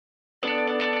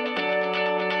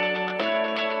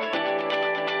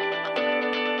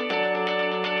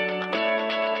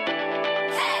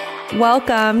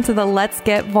Welcome to the Let's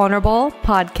Get Vulnerable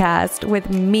podcast with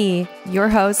me, your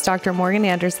host, Dr. Morgan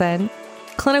Anderson,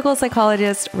 clinical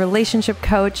psychologist, relationship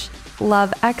coach,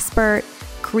 love expert,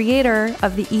 creator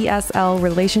of the ESL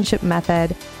relationship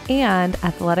method, and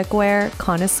athletic wear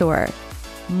connoisseur.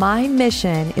 My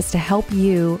mission is to help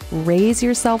you raise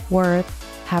your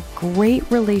self-worth, have great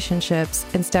relationships,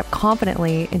 and step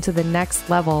confidently into the next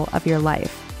level of your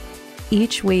life.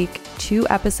 Each week, 2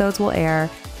 episodes will air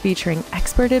featuring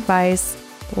expert advice,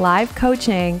 live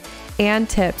coaching, and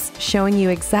tips showing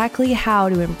you exactly how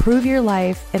to improve your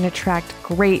life and attract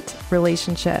great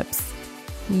relationships.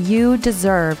 You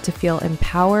deserve to feel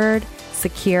empowered,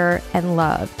 secure, and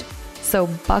loved. So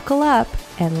buckle up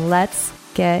and let's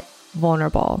get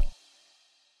vulnerable.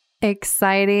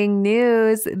 Exciting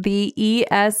news. The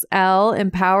ESL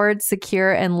Empowered,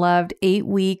 Secure, and Loved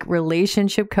 8-week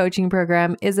relationship coaching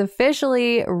program is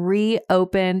officially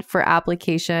reopened for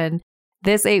application.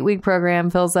 This 8-week program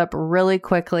fills up really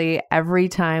quickly every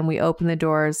time we open the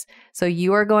doors. So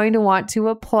you are going to want to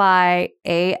apply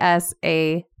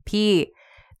ASAP.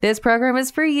 This program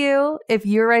is for you if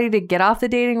you're ready to get off the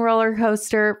dating roller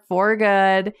coaster for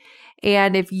good.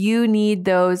 And if you need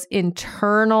those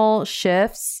internal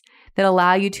shifts that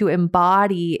allow you to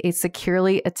embody a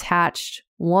securely attached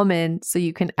woman so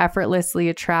you can effortlessly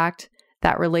attract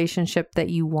that relationship that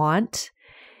you want.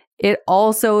 It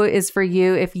also is for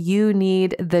you if you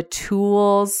need the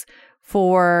tools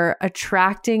for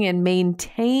attracting and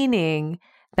maintaining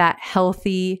that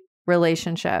healthy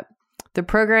relationship. The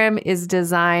program is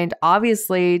designed,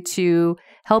 obviously, to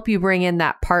help you bring in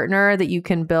that partner that you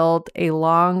can build a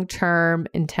long-term,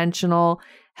 intentional,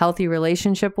 healthy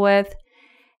relationship with.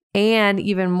 And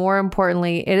even more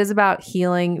importantly, it is about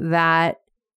healing that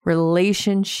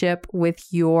relationship with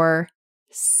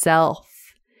yourself.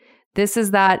 This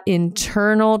is that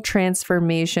internal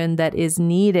transformation that is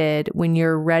needed when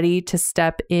you're ready to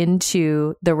step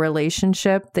into the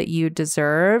relationship that you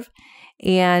deserve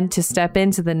and to step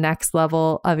into the next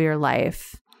level of your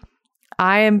life.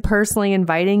 I am personally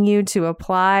inviting you to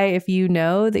apply if you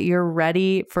know that you're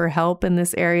ready for help in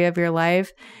this area of your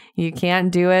life. You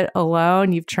can't do it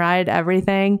alone. You've tried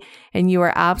everything and you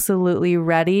are absolutely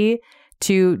ready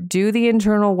to do the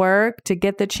internal work to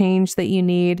get the change that you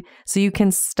need so you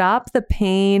can stop the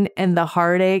pain and the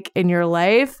heartache in your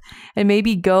life and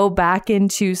maybe go back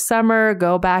into summer,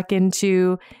 go back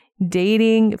into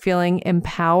dating, feeling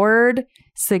empowered,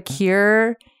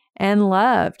 secure, and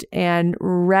loved and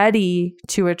ready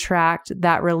to attract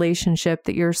that relationship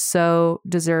that you're so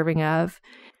deserving of.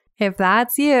 If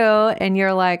that's you and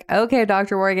you're like, okay,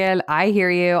 Dr. Morgan, I hear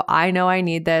you. I know I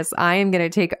need this. I am going to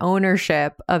take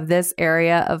ownership of this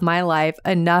area of my life.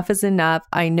 Enough is enough.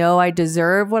 I know I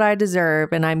deserve what I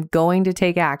deserve and I'm going to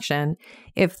take action.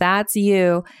 If that's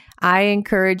you, I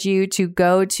encourage you to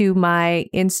go to my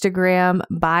Instagram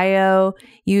bio,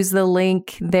 use the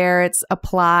link there. It's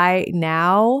apply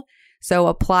now. So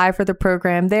apply for the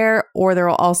program there, or there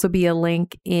will also be a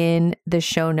link in the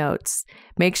show notes.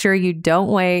 Make sure you don't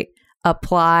wait.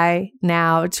 Apply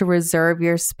now to reserve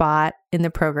your spot in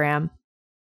the program.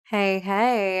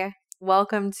 Hey.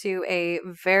 Welcome to a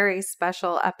very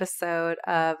special episode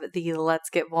of the Let's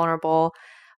Get Vulnerable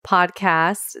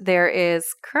podcast. There is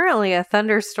currently a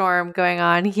thunderstorm going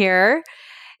on here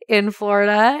in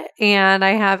Florida, and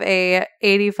I have a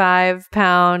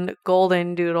 85-pound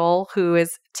golden doodle who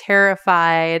is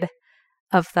terrified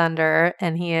of thunder,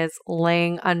 and he is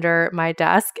laying under my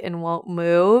desk and won't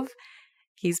move.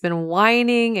 He's been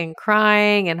whining and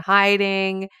crying and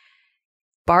hiding,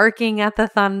 barking at the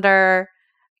thunder.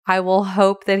 I will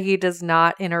hope that he does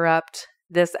not interrupt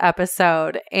this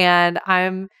episode, and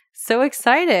I'm so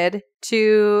excited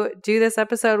to do this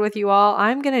episode with you all.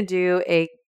 I'm going to do a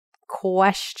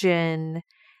question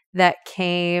that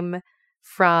came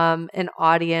from an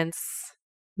audience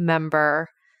member,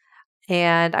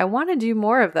 and I want to do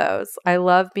more of those. I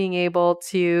love being able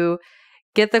to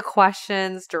get the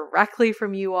questions directly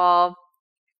from you all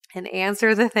and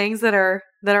answer the things that are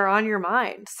on your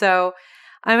mind. So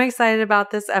I'm excited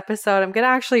about this episode. I'm going to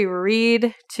actually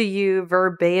read to you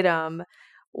verbatim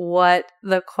what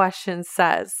the question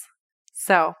says.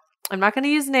 So I'm not going to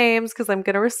use names because I'm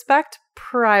going to respect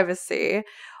privacy.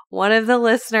 One of the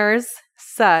listeners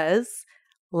says,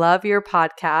 "Love your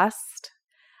podcast.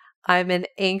 I'm an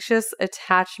anxious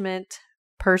attachment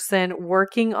person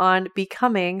working on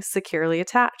becoming securely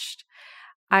attached.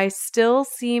 I still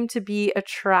seem to be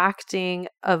attracting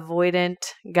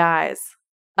avoidant guys."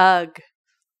 Ugh.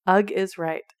 Ugh is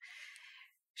right.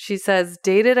 She says,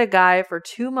 dated a guy for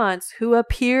 2 months who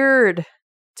appeared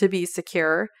to be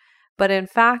secure, but in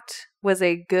fact was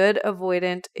a good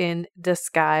avoidant in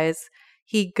disguise.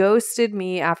 He ghosted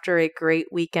me after a great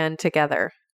weekend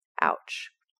together. Ouch.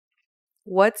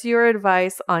 What's your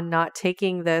advice on not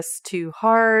taking this too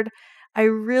hard? I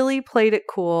really played it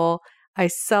cool. I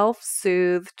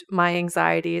self-soothed my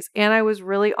anxieties and I was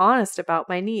really honest about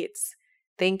my needs.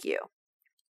 Thank you.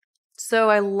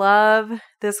 So I love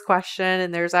this question,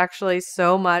 and there's actually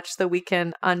so much that we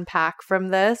can unpack from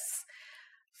this.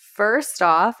 First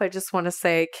off, I just want to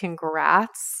say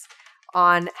congrats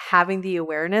on having the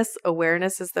awareness.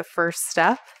 Awareness is the first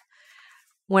step.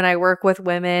 When I work with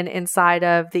women inside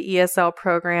of the ESL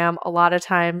program, a lot of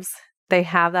times they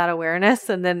have that awareness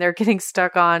and then they're getting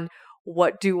stuck on,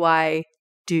 what do I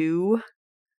do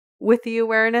with the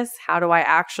awareness? How do I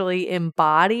actually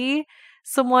embody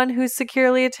someone who's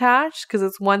securely attached? Because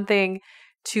it's one thing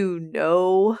to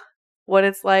know what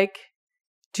it's like,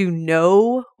 to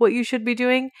know what you should be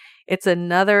doing. It's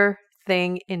another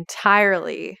thing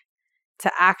entirely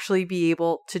to actually be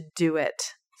able to do it.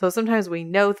 So sometimes we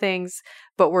know things,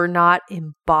 but we're not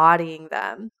embodying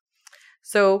them.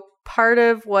 So part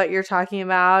of what you're talking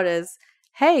about is,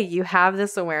 hey, you have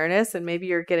this awareness and maybe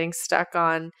you're getting stuck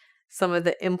on some of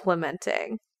the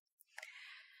implementing.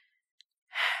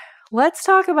 Let's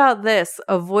talk about this.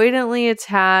 Avoidantly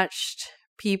attached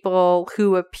people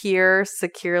who appear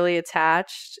securely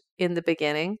attached in the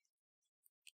beginning.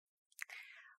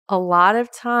 A lot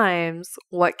of times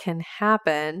what can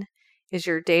happen is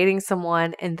you're dating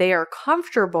someone and they are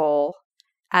comfortable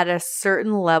at a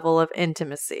certain level of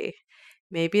intimacy.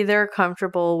 Maybe they're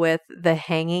comfortable with the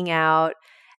hanging out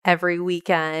every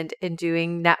weekend and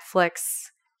doing Netflix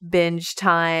binge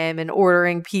time and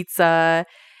ordering pizza,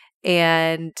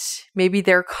 and maybe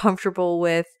they're comfortable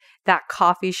with that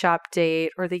coffee shop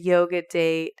date or the yoga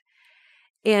date.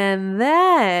 And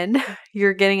then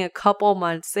you're getting a couple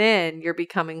months in, you're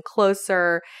becoming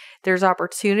closer. There's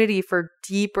opportunity for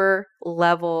deeper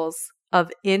levels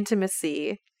of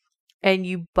intimacy, and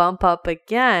you bump up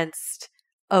against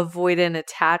avoidant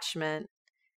attachment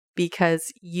because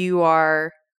you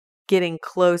are getting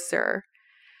closer.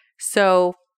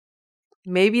 So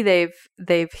maybe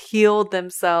they've healed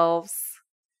themselves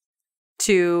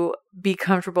to be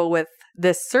comfortable with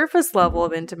this surface level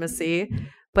of intimacy,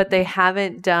 but they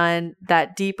haven't done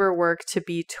that deeper work to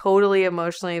be totally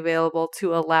emotionally available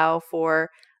to allow for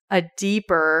a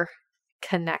deeper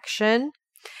connection.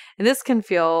 And this can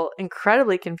feel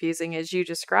incredibly confusing, as you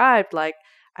described, like,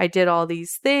 I did all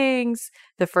these things,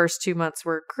 the first 2 months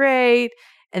were great,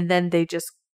 and then they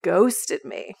just ghosted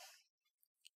me.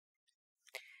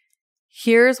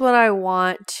 Here's what I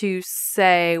want to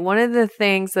say. One of the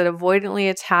things that avoidantly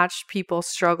attached people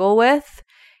struggle with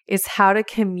is how to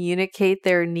communicate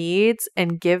their needs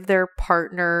and give their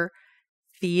partner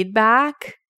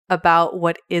feedback about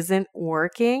what isn't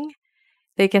working.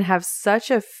 They can have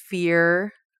such a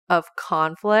fear of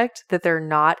conflict that they're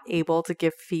not able to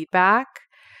give feedback.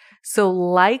 So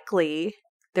likely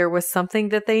there was something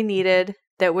that they needed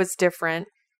that was different.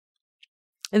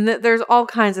 And there's all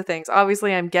kinds of things.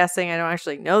 Obviously, I'm guessing. I don't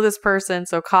actually know this person.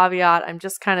 So caveat, I'm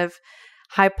just kind of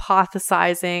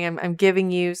hypothesizing. I'm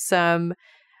giving you some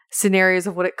scenarios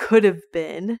of what it could have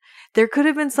been. There could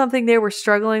have been something they were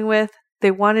struggling with,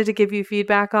 they wanted to give you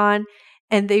feedback on,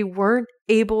 and they weren't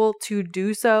able to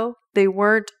do so. They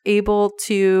weren't able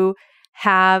to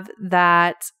have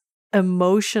that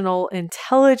emotional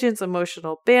intelligence,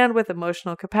 emotional bandwidth,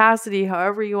 emotional capacity,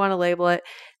 however you want to label it.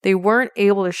 They weren't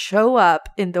able to show up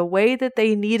in the way that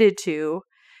they needed to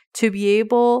be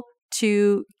able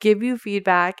to give you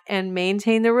feedback and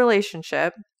maintain the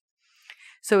relationship.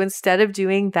 So instead of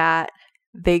doing that,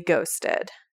 they ghosted.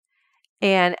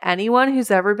 And anyone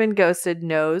who's ever been ghosted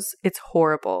knows it's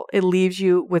horrible. It leaves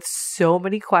you with so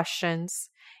many questions.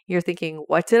 You're thinking,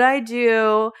 what did I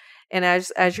do? And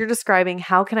as you're describing,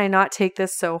 how can I not take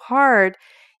this so hard?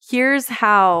 Here's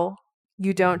how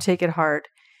you don't take it hard.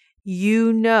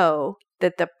 You know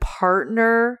that the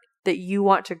partner that you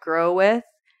want to grow with,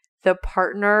 the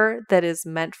partner that is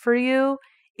meant for you,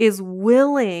 is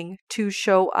willing to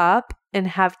show up and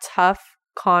have tough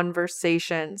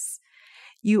conversations.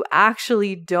 You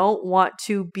actually don't want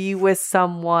to be with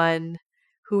someone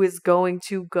who is going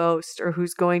to ghost or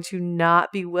who's going to not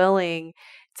be willing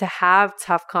to have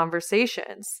tough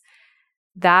conversations.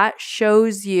 That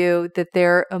shows you that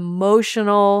their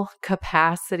emotional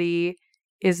capacity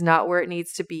is not where it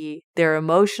needs to be. Their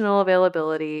emotional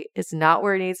availability is not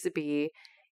where it needs to be.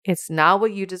 It's not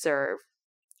what you deserve,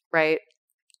 right?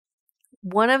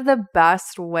 One of the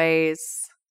best ways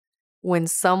when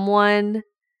someone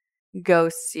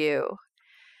ghosts you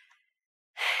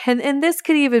and this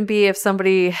could even be if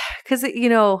somebody, because,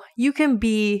 you can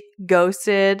be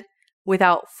ghosted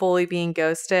without fully being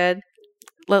ghosted.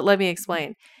 Let me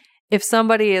explain. If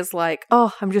somebody is like,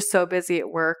 oh, I'm just so busy at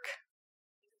work,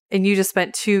 and you just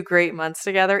spent 2 great months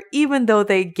together, even though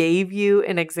they gave you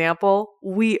an example,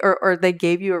 or they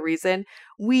gave you a reason,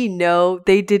 we know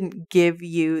they didn't give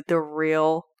you the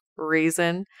real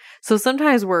reason. So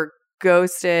sometimes we're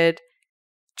ghosted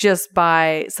just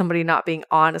by somebody not being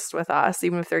honest with us,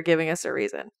 even if they're giving us a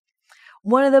reason.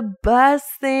 One of the best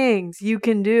things you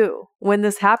can do when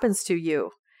this happens to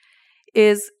you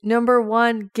is, number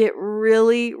 1, get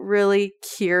really, really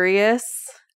curious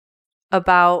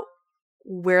about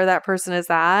where that person is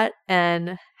at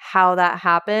and how that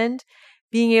happened.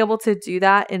 Being able to do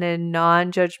that in a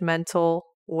non-judgmental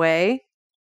way.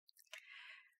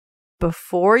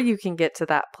 Before you can get to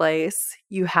that place,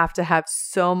 you have to have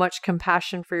so much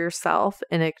compassion for yourself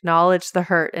and acknowledge the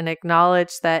hurt and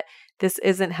acknowledge that this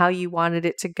isn't how you wanted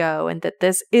it to go and that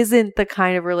this isn't the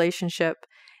kind of relationship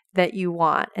that you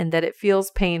want and that it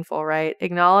feels painful, right?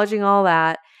 Acknowledging all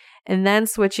that and then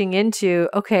switching into,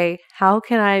 okay, how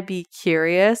can I be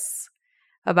curious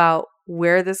about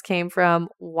where this came from,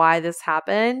 why this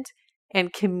happened,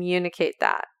 and communicate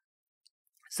that.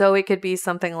 So it could be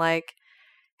something like,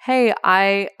 hey,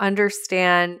 I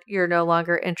understand you're no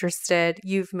longer interested.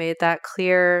 You've made that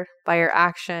clear by your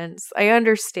actions. I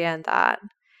understand that.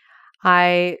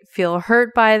 I feel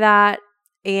hurt by that,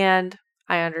 and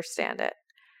I understand it.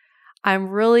 I'm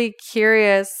really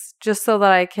curious, just so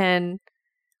that I can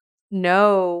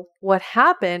know what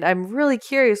happened. I'm really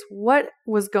curious what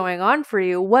was going on for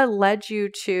you. What led you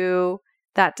to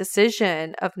that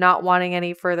decision of not wanting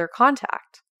any further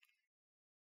contact?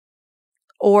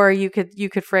 Or you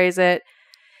could phrase it,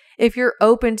 if you're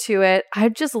open to it,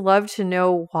 I'd just love to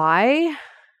know why.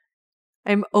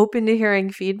 I'm open to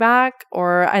hearing feedback,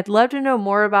 or I'd love to know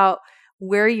more about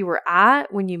where you were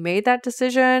at when you made that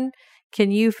decision.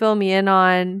 Can you fill me in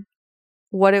on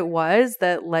what it was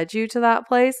that led you to that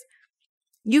place?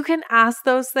 You can ask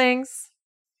those things.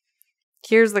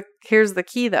 Here's the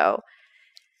key though.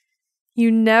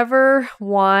 You never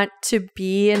want to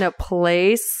be in a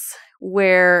place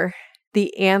where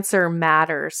the answer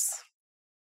matters.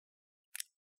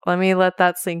 Let me let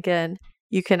that sink in.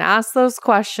 You can ask those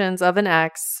questions of an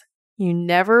ex. You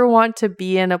never want to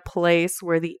be in a place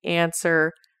where the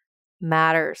answer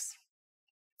matters.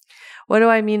 What do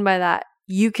I mean by that?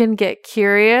 You can get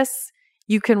curious.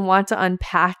 You can want to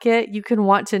unpack it. You can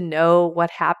want to know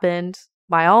what happened,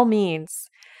 by all means.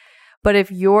 But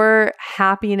if your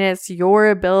happiness, your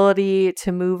ability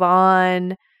to move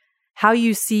on, how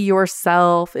you see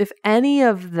yourself, if any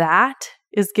of that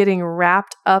is getting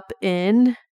wrapped up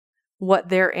in what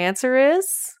their answer is,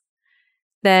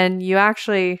 then you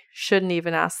actually shouldn't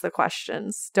even ask the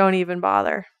questions. Don't even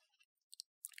bother.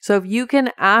 So if you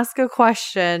can ask a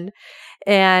question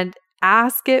and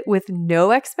ask it with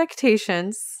no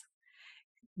expectations,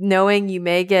 knowing you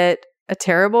may get a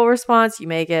terrible response, you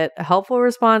may get a helpful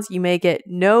response, you may get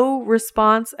no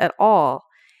response at all.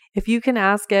 If you can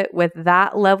ask it with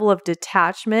that level of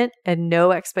detachment and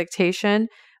no expectation,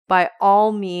 by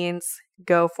all means,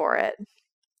 go for it.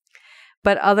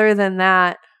 But other than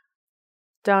that,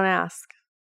 don't ask.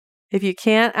 If you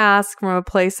can't ask from a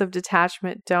place of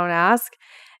detachment, don't ask.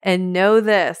 And know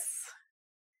this,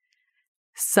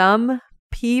 some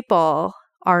people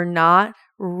are not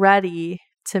ready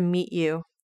to meet you.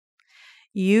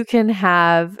 You can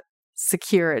have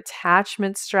secure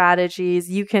attachment strategies.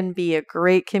 You can be a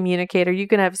great communicator. You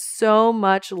can have so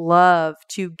much love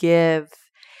to give.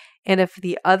 And if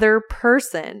the other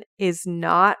person is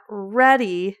not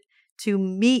ready to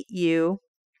meet you,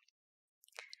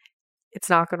 it's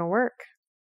not going to work.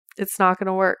 It's not going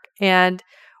to work. And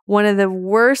one of the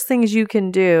worst things you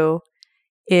can do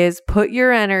is put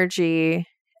your energy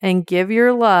and give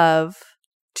your love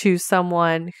to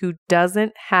someone who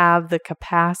doesn't have the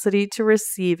capacity to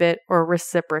receive it or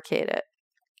reciprocate it.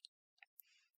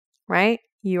 Right?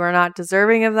 You are not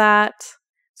deserving of that.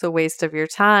 It's a waste of your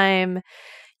time.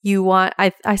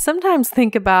 I sometimes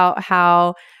think about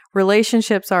how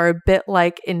relationships are a bit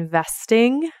like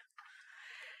investing.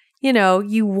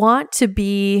 You want to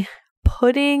be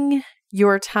putting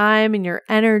your time and your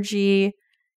energy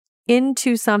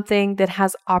into something that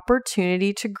has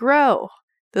opportunity to grow.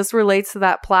 This relates to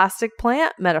that plastic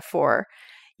plant metaphor.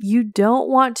 You don't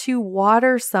want to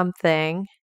water something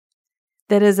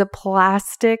that is a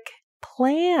plastic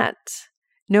plant.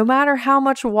 No matter how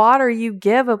much water you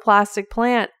give a plastic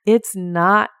plant, it's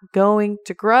not going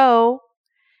to grow.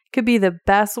 It could be the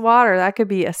best water. That could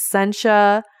be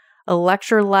Essentia,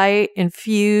 electrolyte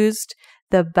infused.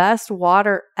 the best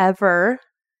water ever,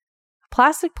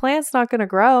 plastic plant's not going to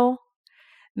grow.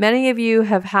 Many of you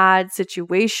have had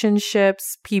situationships,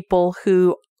 people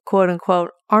who, quote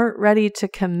unquote, aren't ready to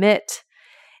commit.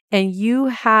 And you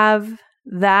have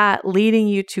that leading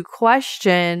you to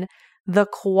question the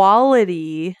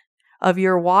quality of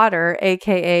your water,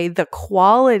 aka the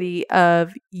quality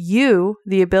of you,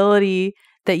 the ability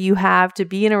that you have to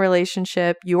be in a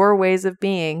relationship, your ways of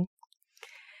being.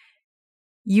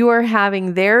 You are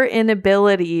having their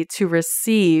inability to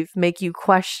receive make you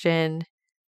question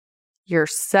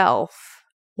yourself,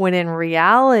 when in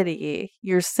reality,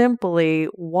 you're simply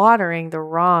watering the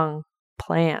wrong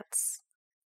plants.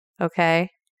 Okay?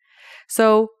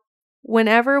 So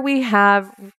whenever we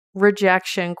have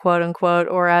rejection, quote unquote,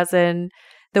 or as in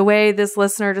the way this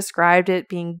listener described it,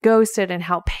 being ghosted and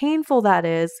how painful that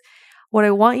is, what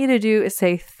I want you to do is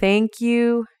say, thank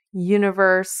you,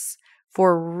 universe,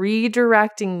 for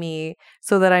redirecting me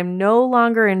so that I'm no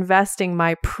longer investing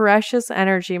my precious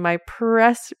energy, my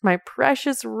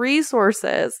precious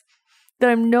resources, that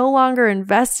I'm no longer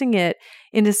investing it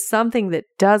into something that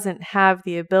doesn't have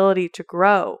the ability to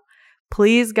grow.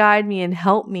 Please guide me and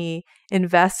help me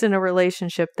invest in a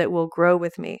relationship that will grow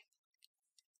with me,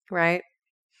 right?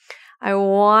 I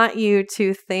want you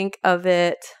to think of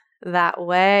it that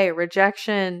way.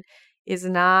 Rejection is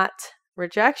not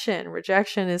rejection.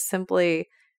 Rejection is simply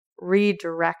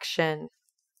redirection.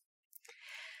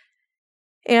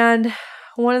 And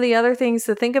one of the other things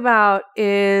to think about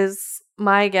is,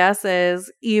 my guess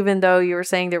is, even though you were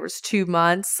saying there was 2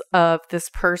 months of this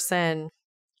person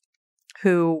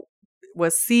who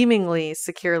was seemingly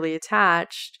securely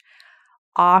attached,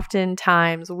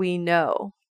 oftentimes we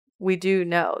do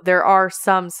know there are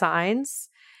some signs.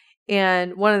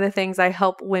 And one of the things I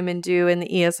help women do in the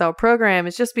ESL program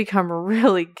is just become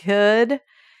really good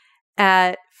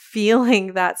at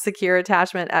feeling that secure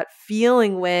attachment, at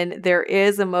feeling when there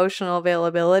is emotional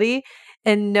availability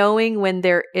and knowing when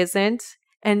there isn't,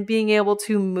 and being able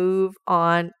to move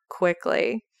on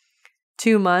quickly.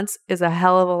 2 months is a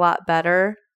hell of a lot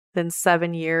better than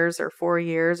 7 years or 4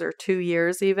 years or 2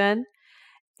 years even.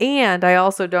 And I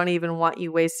also don't even want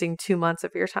you wasting 2 months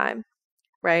of your time,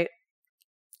 right?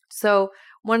 So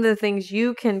one of the things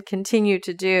you can continue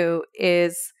to do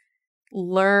is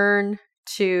learn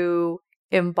to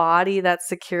embody that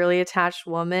securely attached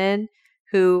woman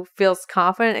who feels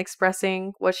confident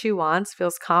expressing what she wants,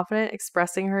 feels confident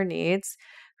expressing her needs,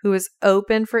 who is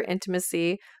open for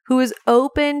intimacy, who is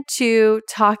open to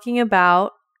talking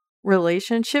about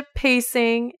relationship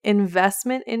pacing,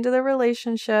 investment into the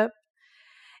relationship.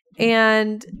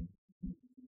 And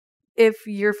if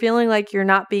you're feeling like you're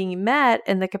not being met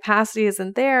and the capacity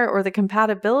isn't there or the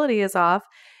compatibility is off,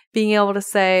 being able to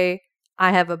say,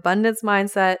 I have abundance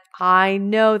mindset. I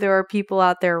know there are people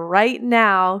out there right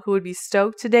now who would be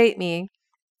stoked to date me.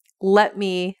 Let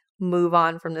me move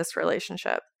on from this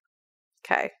relationship.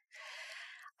 Okay.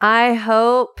 I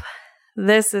hope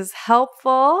this is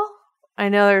helpful. I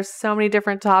know there's so many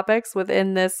different topics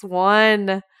within this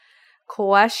one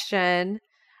question,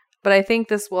 but I think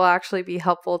this will actually be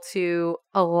helpful to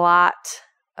a lot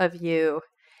of you.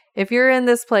 If you're in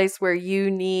this place where you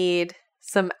need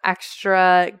some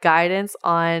extra guidance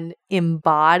on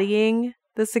embodying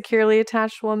the securely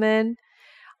attached woman,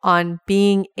 on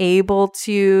being able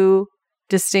to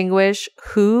distinguish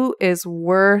who is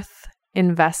worth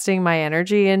investing my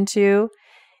energy into,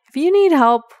 if you need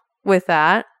help with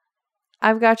that,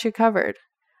 I've got you covered.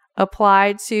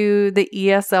 Apply to the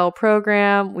ESL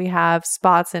program. We have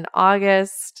spots in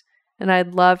August, and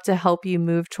I'd love to help you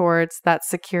move towards that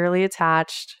securely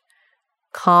attached,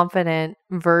 confident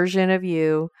version of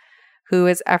you who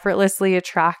is effortlessly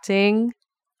attracting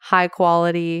high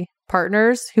quality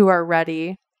partners who are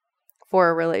ready for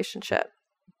a relationship.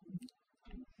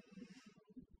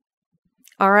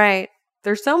 All right.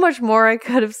 There's so much more I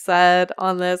could have said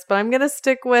on this, but I'm going to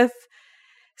stick with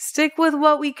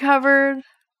what we covered.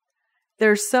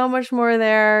 There's so much more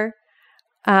there.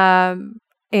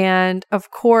 And of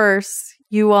course,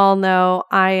 you all know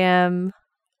I am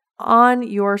on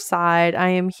your side. I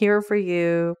am here for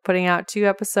you, putting out 2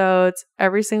 episodes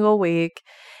every single week.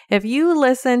 If you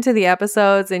listen to the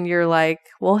episodes and you're like,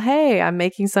 well, hey, I'm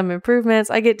making some improvements.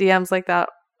 I get DMs like that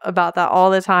about that all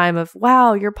the time of,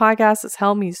 wow, your podcast has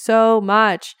helped me so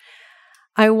much.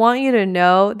 I want you to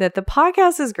know that the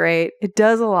podcast is great. It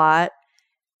does a lot.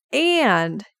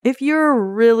 And if you're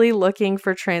really looking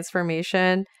for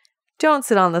transformation, don't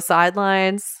sit on the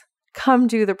sidelines. Come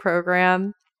do the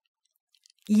program.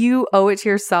 You owe it to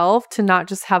yourself to not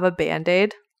just have a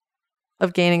Band-Aid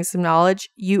of gaining some knowledge.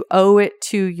 You owe it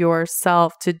to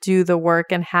yourself to do the work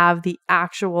and have the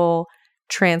actual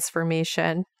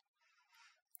transformation.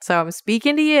 So I'm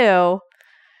speaking to you.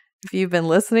 If you've been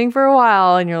listening for a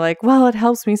while and you're like, well, it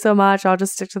helps me so much, I'll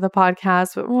just stick to the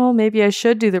podcast, but well, maybe I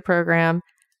should do the program.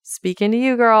 Speaking to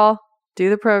you, girl, do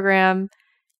the program.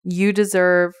 You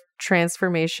deserve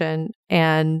transformation,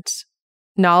 and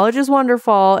knowledge is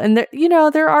wonderful. And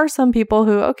there are some people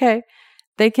who, okay,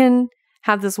 they can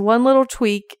have this one little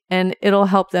tweak and it'll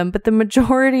help them, but the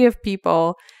majority of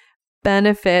people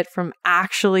benefit from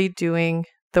actually doing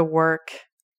the work.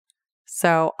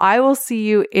 So I will see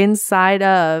you inside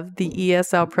of the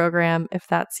ESL program if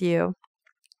that's you.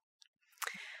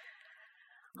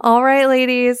 All right,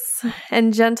 ladies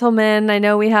and gentlemen, I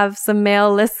know we have some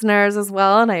male listeners as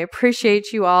well, and I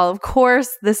appreciate you all. Of course,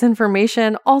 this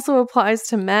information also applies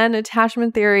to men.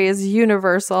 Attachment theory is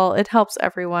universal. It helps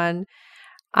everyone.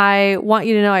 I want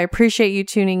you to know I appreciate you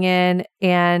tuning in.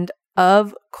 And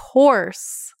of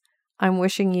course, I'm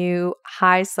wishing you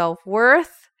high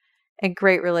self-worth and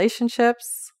great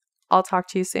relationships. I'll talk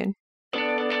to you soon.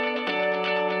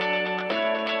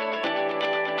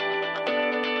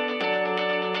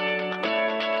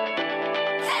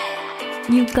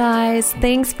 You guys,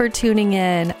 thanks for tuning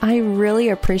in. I really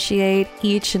appreciate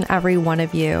each and every one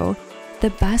of you. The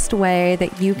best way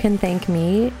that you can thank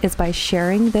me is by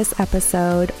sharing this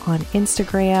episode on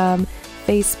Instagram,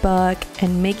 Facebook,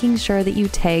 and making sure that you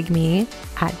tag me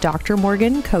at Dr.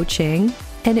 Morgan Coaching.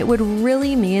 And it would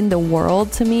really mean the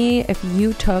world to me if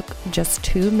you took just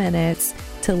 2 minutes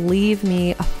to leave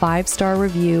me a 5-star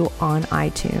review on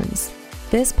iTunes.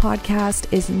 This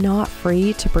podcast is not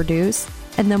free to produce,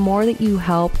 and the more that you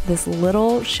help this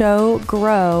little show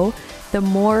grow, the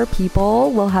more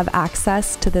people will have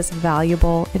access to this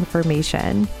valuable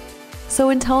information. So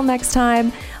until next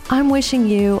time, I'm wishing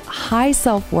you high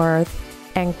self-worth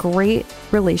and great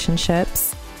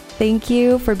relationships. Thank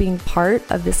you for being part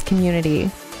of this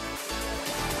community.